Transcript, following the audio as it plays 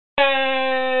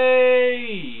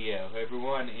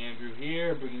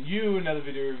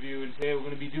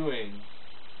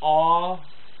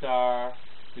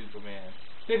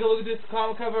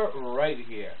cover right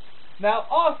here. Now,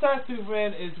 All-Star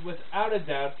Superman is without a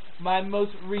doubt my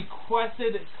most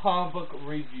requested comic book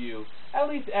review, at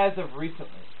least as of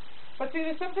recently. But see,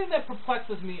 there's something that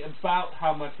perplexes me about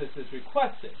how much this is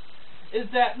requested,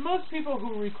 is that most people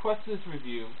who request this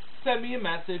review send me a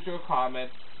message or a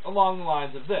comment along the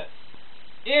lines of this.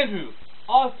 Andrew,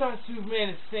 All-Star Superman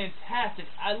is fantastic.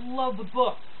 I love the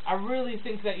book. I really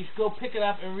think that you should go pick it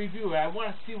up and review it. I want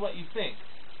to see what you think.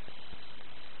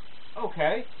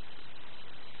 Okay.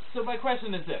 So my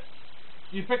question is this.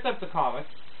 You picked up the comic,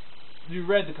 you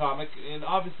read the comic, and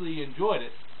obviously you enjoyed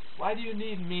it. Why do you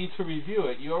need me to review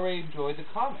it? You already enjoyed the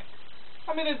comic.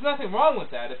 I mean, there's nothing wrong with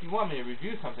that. If you want me to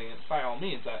review something, by all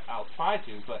means, I'll try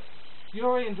to, but you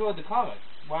already enjoyed the comic.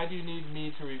 Why do you need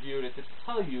me to review it to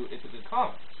tell you it's a good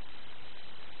comic?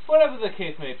 Whatever the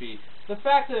case may be, the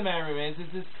fact of the matter remains is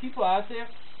there's people out there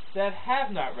that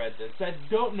have not read this, that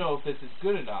don't know if this is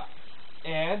good or not.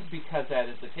 And because that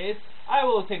is the case, I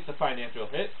will take the financial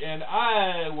hit, and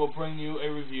I will bring you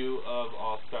a review of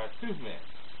All-Star Superman.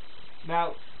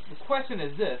 Now, the question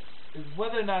is this, is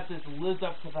whether or not this lives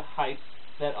up to the hype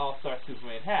that All-Star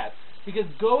Superman has. Because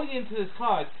going into this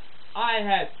comic, I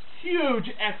had huge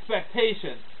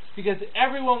expectations, because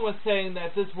everyone was saying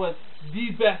that this was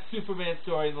the best Superman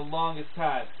story in the longest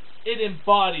time. It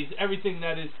embodies everything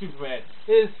that is Superman.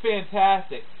 It is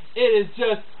fantastic. It is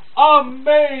just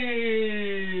amazing.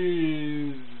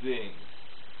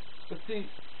 But see,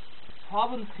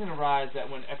 problems can arise that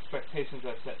when expectations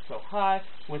are set so high,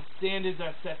 when standards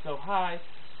are set so high,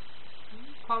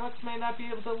 comics may not be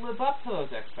able to live up to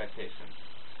those expectations.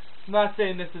 I'm not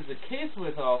saying this is the case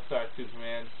with All-Star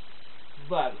Superman,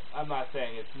 but I'm not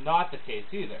saying it's not the case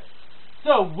either.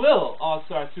 So will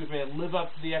All-Star Superman live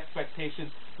up to the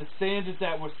expectations, the standards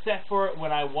that were set for it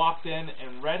when I walked in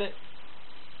and read it?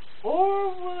 Or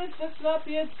will it just not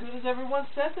be as good as everyone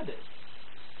says it is?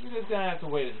 You're just going to have to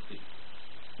wait and see.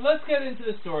 So let's get into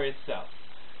the story itself.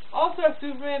 All-Star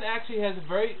Superman actually has a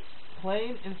very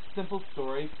plain and simple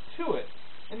story to it.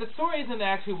 And the story isn't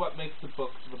actually what makes the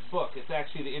book the book. It's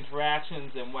actually the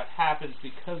interactions and what happens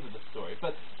because of the story.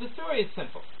 But the story is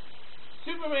simple.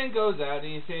 Superman goes out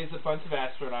and he saves a bunch of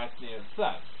astronauts near the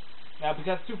sun. Now,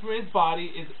 because Superman's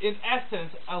body is, in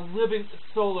essence, a living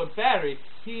solar battery,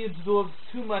 he absorbs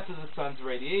too much of the sun's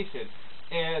radiation,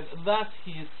 and thus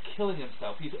he is killing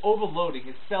himself. He's overloading.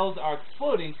 His cells are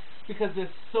exploding because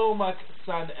there's so much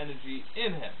sun energy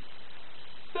in him.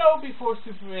 So, before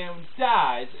Superman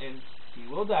dies, and he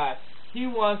will die, he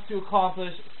wants to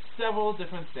accomplish several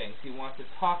different things. He wants to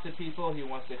talk to people. He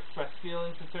wants to express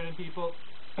feelings to certain people.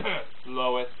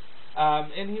 Lois.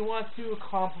 And he wants to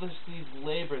accomplish these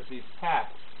labors, these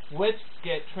tasks, which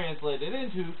get translated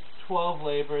into 12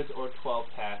 labors or 12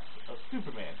 tasks of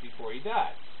Superman before he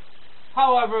dies.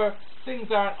 However,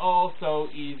 things aren't all so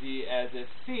easy as it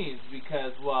seems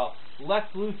because, well,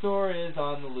 Lex Luthor is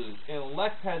on the loose, and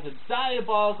Lex has a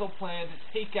diabolical plan to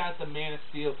take out the Man of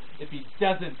Steel if he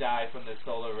doesn't die from the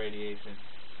solar radiation.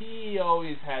 He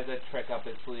always has a trick up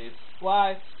his sleeve.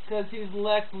 Why? Because he's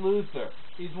Lex Luthor.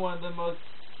 He's one of the most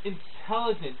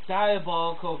intelligent,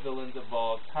 diabolical villains of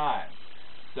all time.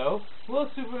 So,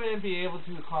 will Superman be able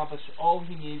to accomplish all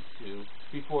he needs to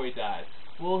before he dies?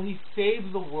 Will he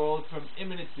save the world from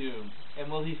imminent doom? And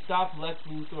will he stop Lex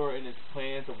Luthor in his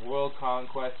plans of world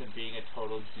conquest and being a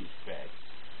total douchebag?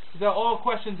 These are all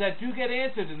questions that do get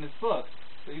answered in this book,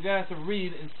 but you're going to have to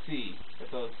read and see if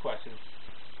those questions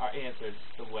are answered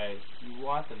the way you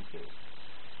want them to.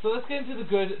 So let's get into the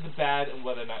good, the bad, and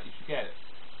whether or not you should get it.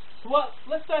 Well,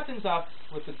 let's start things off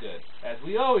with the good, as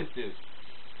we always do.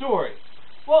 Story.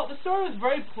 Well, the story was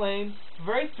very plain,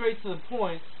 very straight to the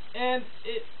point, and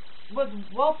it was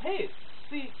well paced.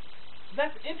 See,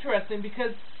 that's interesting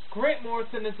because Grant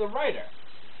Morrison is the writer.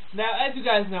 Now, as you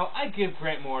guys know, I give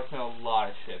Grant Morrison a lot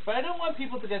of shit, but I don't want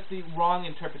people to get the wrong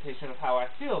interpretation of how I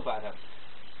feel about him.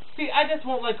 See, I just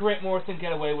won't let Grant Morrison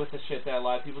get away with the shit that a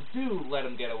lot of people do let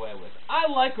him get away with. I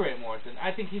like Grant Morrison.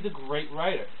 I think he's a great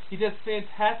writer. He does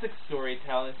fantastic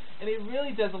storytelling, and he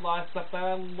really does a lot of stuff that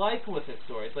I like with his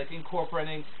stories, like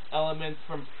incorporating elements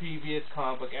from previous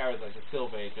comic book eras, like the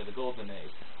Silver Age or the Golden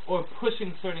Age, or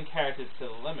pushing certain characters to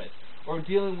the limit, or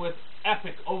dealing with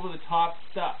epic, over-the-top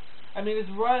stuff. I mean, his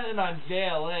run on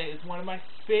JLA is one of my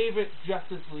favorite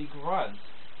Justice League runs.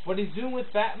 What he's doing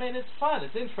with Batman is fun,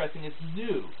 it's interesting, it's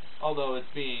new. Although it's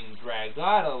being dragged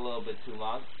out a little bit too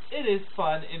long, it is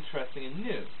fun, interesting, and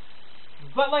new.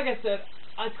 But like I said,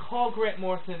 I call Grant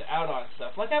Morrison out on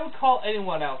stuff, like I would call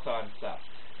anyone else on stuff.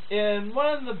 And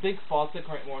one of the big faults that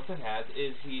Grant Morrison has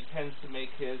is he tends to make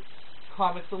his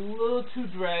comics a little too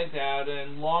dragged out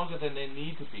and longer than they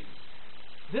need to be.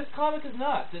 This comic is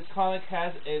not. This comic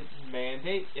has a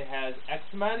mandate. It has X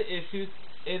amount of issues.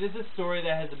 It is a story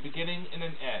that has a beginning and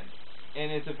an end.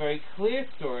 And it's a very clear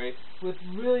story with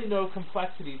really no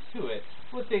complexities to it,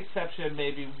 with the exception of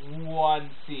maybe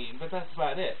one scene, but that's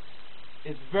about it.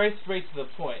 It's very straight to the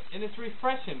point, and it's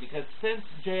refreshing because since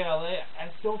JLA, I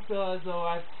don't feel as though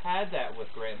I've had that with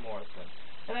Grant Morrison,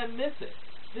 and I miss it.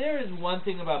 There is one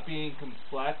thing about being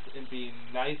complex and being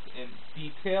nice and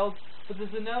detailed, but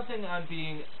there's another thing on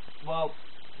being, well,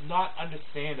 not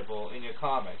understandable in your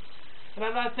comics. And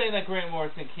I'm not saying that Grant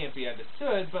Morrison can't be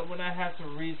understood, but when I have to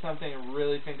read something and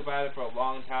really think about it for a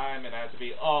long time, and I have to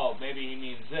be, oh, maybe he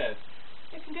means this,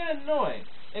 it can get annoying.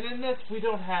 And in this, we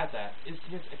don't have that. It's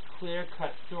just a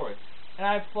clear-cut story. And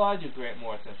I applaud you, Grant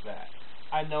Morrison, for that.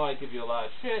 I know I give you a lot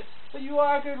of shit, but you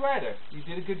are a good writer. You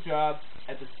did a good job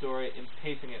at the story and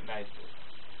pacing it nicely.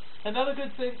 Another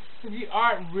good thing is the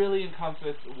art really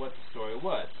encompassed what the story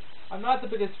was. I'm not the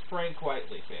biggest Frank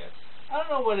Whiteley fan. I don't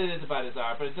know what it is about his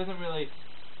art, but it doesn't really,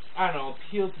 I don't know,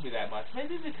 appeal to me that much.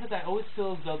 Maybe because I always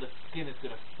feel as though the skin is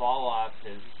going to fall off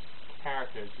his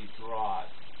characters he draws.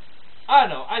 I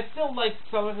don't know, I still like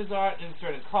some of his art in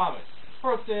certain comics.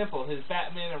 For example, his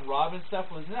Batman and Robin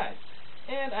stuff was nice.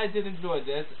 And I did enjoy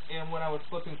this, and when I was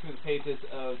flipping through the pages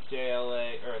of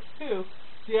JLA Earth 2,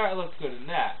 the art looked good in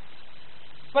that.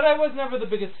 But I was never the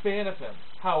biggest fan of him.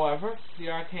 However, the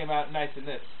art came out nice in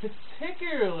this.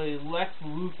 Particularly Lex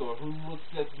Luthor, who looks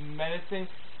just menacing,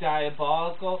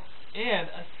 diabolical, and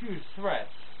a huge threat.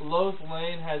 Lois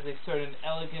Lane has a certain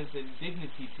elegance and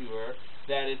dignity to her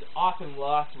that is often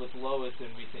lost with Lois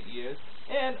in recent years.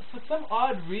 And for some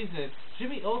odd reason,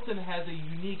 Jimmy Olsen has a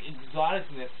unique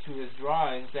exoticness to his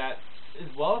drawings that is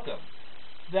welcome.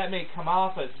 That may come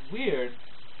off as weird,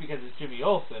 because it's Jimmy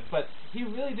Olsen, but he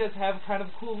really does have kind of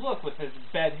a cool look with his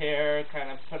bed hair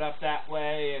kind of put up that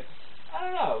way, and I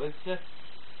don't know, it's just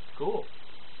cool.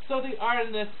 So the art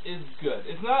in this is good.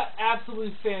 It's not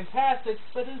absolutely fantastic,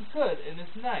 but it's good, and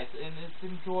it's nice, and it's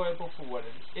enjoyable for what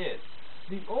it is.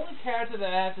 The only character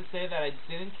that I have to say that I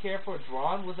didn't care for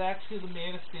drawn was actually the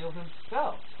Man of Steel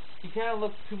himself. He kind of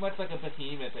looks too much like a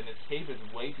behemoth, and his cape is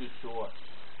way too short.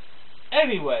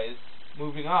 Anyways,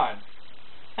 moving on.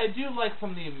 I do like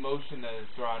some of the emotion that is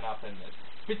drawn up in this,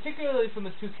 particularly from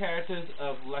the two characters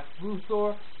of Lex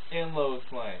Luthor and Lois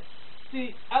Lane.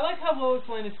 See, I like how Lois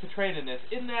Lane is portrayed in this,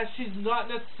 in that she's not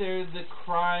necessarily the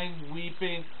crying,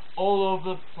 weeping, all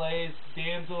over the place,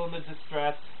 damsel in the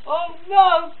distress. Oh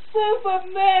no,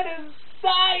 Superman is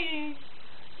dying!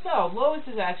 No, Lois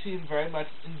is actually very much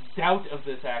in doubt of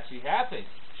this actually happening.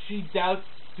 She doubts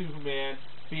Superman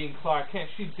being Clark Kent.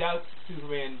 She doubts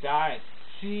Superman dying.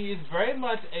 She is very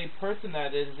much a person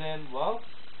that is in, well,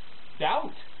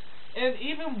 doubt. And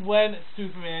even when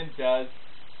Superman does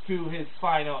do his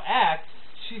final act,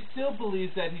 she still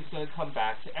believes that he's going to come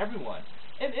back to everyone.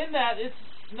 And in that, it's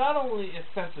not only a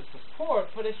sense of support,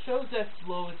 but it shows that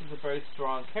Lois is a very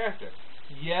strong character.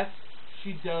 Yes,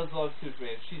 she does love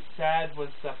Superman. She's sad when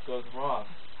stuff goes wrong.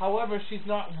 However, she's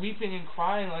not weeping and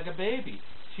crying like a baby.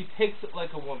 She takes it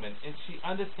like a woman, and she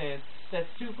understands that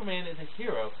Superman is a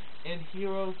hero, and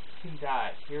heroes can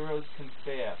die, heroes can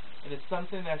fail, and it's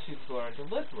something that she's learned to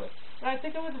live with. And I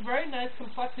think it was a very nice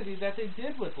complexity that they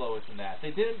did with Lois in that. They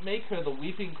didn't make her the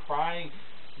weeping, crying,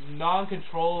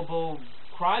 non-controllable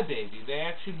crybaby. They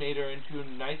actually made her into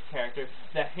a nice character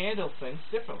that handles things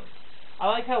differently. I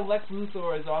like how Lex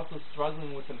Luthor is also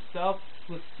struggling with himself,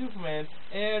 with Superman,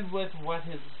 and with what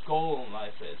his goal in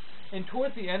life is. And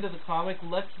towards the end of the comic,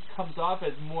 Lex comes off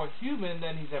as more human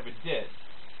than he's ever did.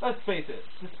 Let's face it,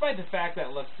 despite the fact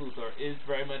that Lex Luthor is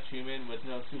very much human with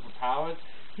no superpowers,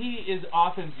 he is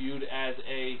often viewed as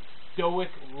a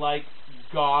stoic-like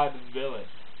god villain.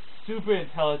 Super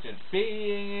intelligent,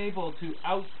 being able to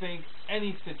outthink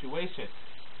any situation,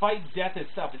 fight death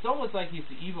itself. It's almost like he's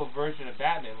the evil version of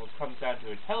Batman when it comes down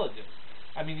to intelligence.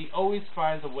 I mean, he always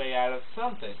finds a way out of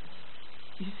something.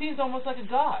 He seems almost like a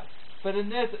god. But in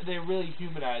this, they really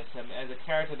humanized him as a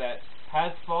character that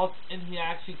has faults, and he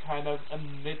actually kind of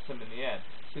admits them in the end.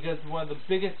 Because one of the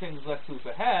biggest things Lex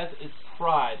Luthor has is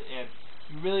pride, and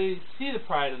you really see the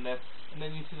pride in this, and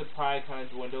then you see the pride kind of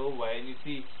dwindle away, and you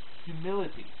see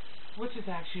humility, which is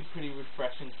actually pretty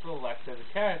refreshing for Lex as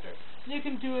a character. And you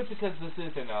can do it because this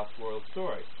is an Elseworld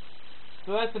story.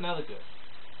 So that's another good.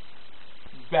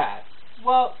 Bad.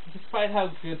 Well, despite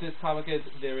how good this comic is,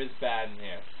 there is bad in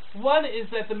here. One is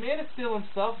that the Man of Steel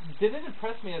himself didn't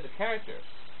impress me as a character.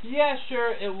 Yeah,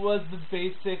 sure, it was the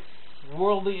basic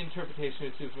worldly interpretation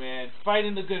of Superman,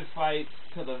 fighting the good fight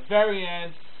to the very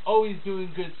end, always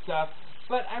doing good stuff,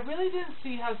 but I really didn't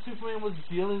see how Superman was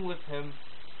dealing with him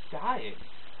dying.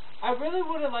 I really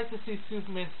would have liked to see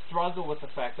Superman struggle with the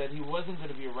fact that he wasn't going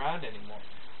to be around anymore.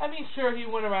 I mean, sure, he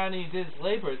went around and he did his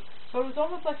labors, but it was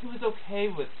almost like he was okay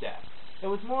with death. It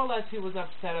was more or less he was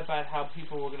upset about how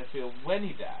people were going to feel when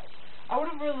he died. I would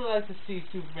have really liked to see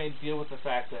Superman deal with the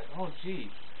fact that, oh gee,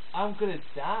 I'm going to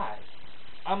die.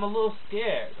 I'm a little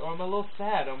scared, or I'm a little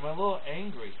sad, or I'm a little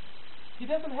angry. He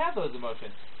doesn't have those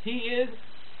emotions. He is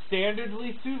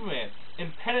standardly Superman,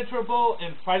 impenetrable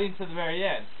and fighting to the very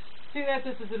end. Seeing that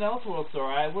this is an Elseworld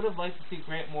story, I would have liked to see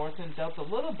Grant Morrison dealt a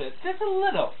little bit, just a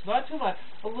little, not too much,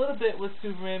 a little bit with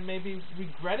Superman maybe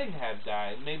regretting have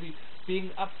died, maybe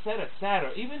being upset or sad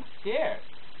or even scared.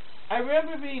 I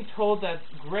remember being told that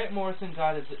Grant Morrison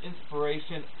got his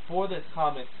inspiration for this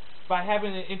comic by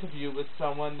having an interview with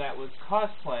someone that was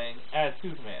cosplaying as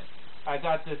Superman. I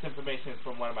got this information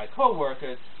from one of my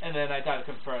co-workers, and then I got it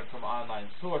confirmed from online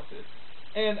sources.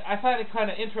 And I find it kind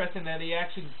of interesting that he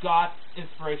actually got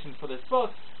inspiration for this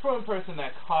book from a person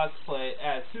that cosplayed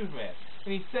as Superman.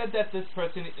 And he said that this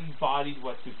person embodied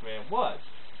what Superman was.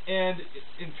 And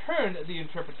in turn, the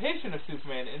interpretation of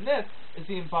Superman in this is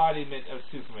the embodiment of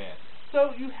Superman.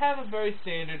 So you have a very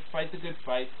standard fight the good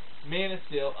fight, Man of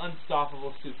Steel,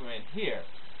 unstoppable Superman here.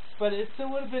 But it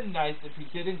still would have been nice if he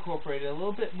did incorporate a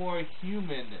little bit more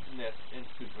humanness in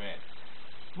Superman.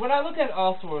 When I look at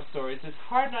Elseworld stories, it's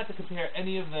hard not to compare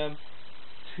any of them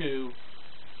to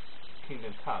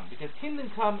Kingdom Come, because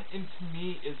Kingdom Come, to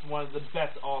me, is one of the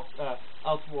best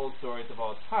Elseworld stories of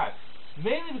all time.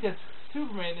 Mainly because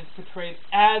Superman is portrayed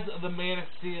as the Man of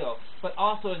Steel, but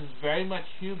also is very much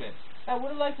human. I would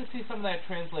have liked to see some of that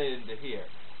translated into here.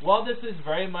 While this is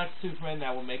very much Superman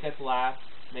that will make us laugh,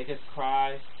 make us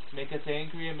cry, make us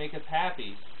angry, and make us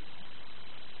happy,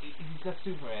 he's just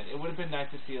Superman. It would have been nice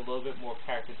to see a little bit more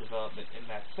character development in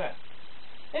that sense.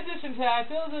 In addition to that, I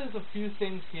feel there's a few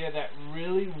things here that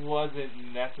really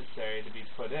wasn't necessary to be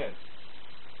put in.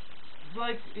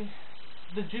 Like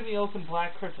the Jimmy Olsen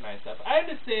Black Kryptonite stuff. I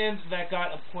understand that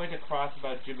got a point across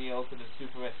about Jimmy Olsen and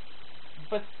Superman,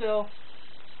 but still,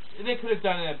 they could have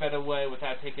done it in a better way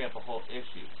without taking up a whole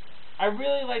issue. I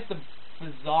really like the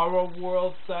Bizarro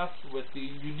World stuff with the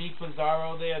unique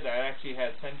Bizarro there that actually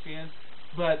has sentience.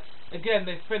 But, again,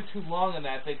 they spent too long on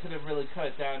that. They could have really cut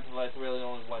it down to, like, really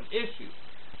only one issue.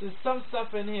 There's some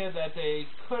stuff in here that they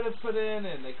could have put in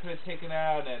and they could have taken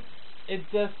out, and it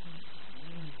just...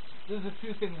 There's a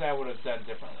few things I would have done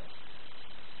differently.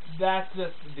 That's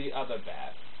just the other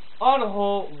bad. On the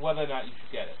whole, whether or not you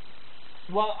should get it.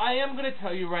 Well, I am going to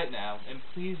tell you right now, and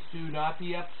please do not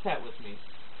be upset with me,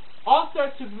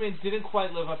 All-Star Superman didn't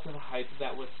quite live up to the hype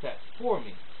that was set for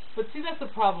me. But see, that's the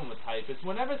problem with hype, is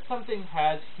whenever something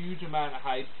has huge amount of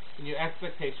hype and your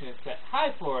expectation is set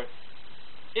high for it,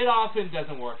 it often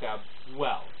doesn't work out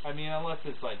well. I mean, unless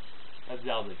it's like a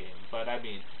Zelda game. But I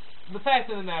mean, the fact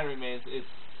of the matter remains,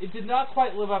 it did not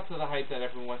quite live up to the hype that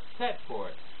everyone set for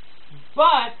it.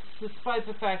 But, despite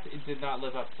the fact that it did not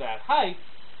live up to that hype,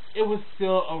 it was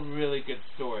still a really good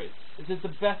story. Is it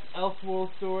the best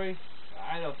Elseworld story?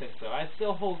 I don't think so. I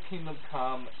still hold Kingdom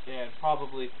Come and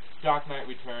probably Dark Knight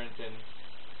Returns and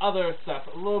other stuff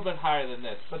a little bit higher than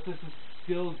this, but this is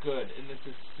still good, and this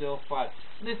is still fun.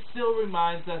 And it still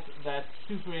reminds us that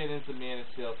Superman is the Man of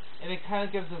Steel, and it kind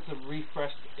of gives us a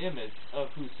refreshed image of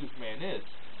who Superman is.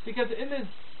 Because in this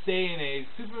day and age,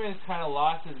 Superman's kind of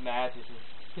lost his magic,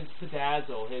 his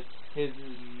bedazzle, his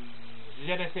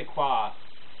je ne sais quoi,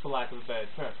 for lack of a better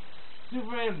term.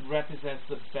 Superman represents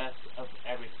the best of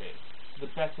everything. The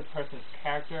best of a person's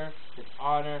character, his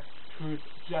honor, truth,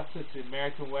 justice, the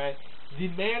American way, the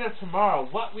man of tomorrow,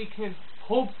 what we can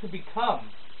hope to become.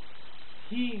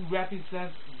 He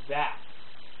represents that.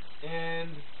 And,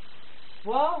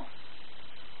 well,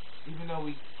 even though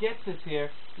we get this here,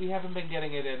 we haven't been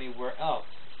getting it anywhere else.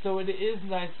 So it is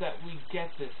nice that we get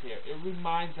this here. It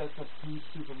reminds us of who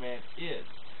Superman is.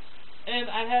 And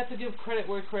I have to give credit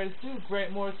where credit's due.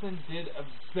 Grant Morrison did a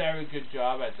very good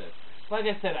job at this. Like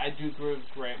I said, I do agree with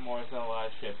Grant Morrison on a lot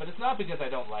of shit, but it's not because I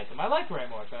don't like him. I like Grant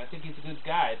Morrison. I think he's a good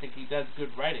guy. I think he does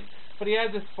good writing. But he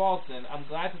has his faults, and I'm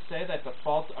glad to say that the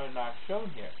faults are not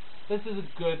shown here. This is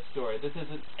a good story. This is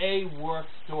an A-work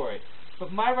story.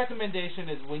 But my recommendation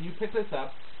is when you pick this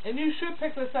up, and you should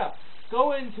pick this up,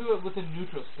 go into it with a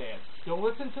neutral stance. Don't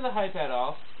listen to the hype at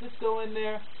all. Just go in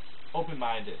there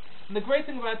open-minded. And the great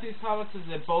thing about these comics is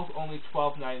they're both only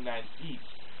 $12.99 each.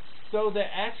 So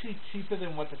they're actually cheaper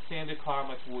than what the standard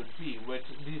comic would be, which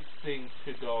these things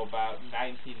should go about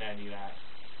 $19.99.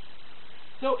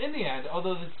 So in the end,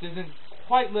 although this didn't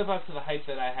quite live up to the hype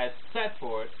that I had set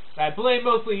for it, and I blame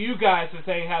mostly you guys for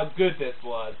saying how good this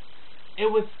was, it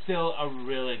was still a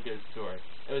really good story.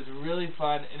 It was really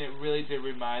fun, and it really did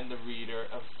remind the reader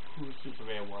of who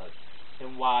Superman was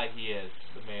and why he is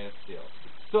the Man of Steel.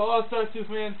 So All-Star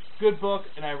Superman, good book,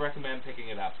 and I recommend picking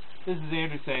it up. This is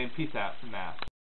Andrew saying peace out from now.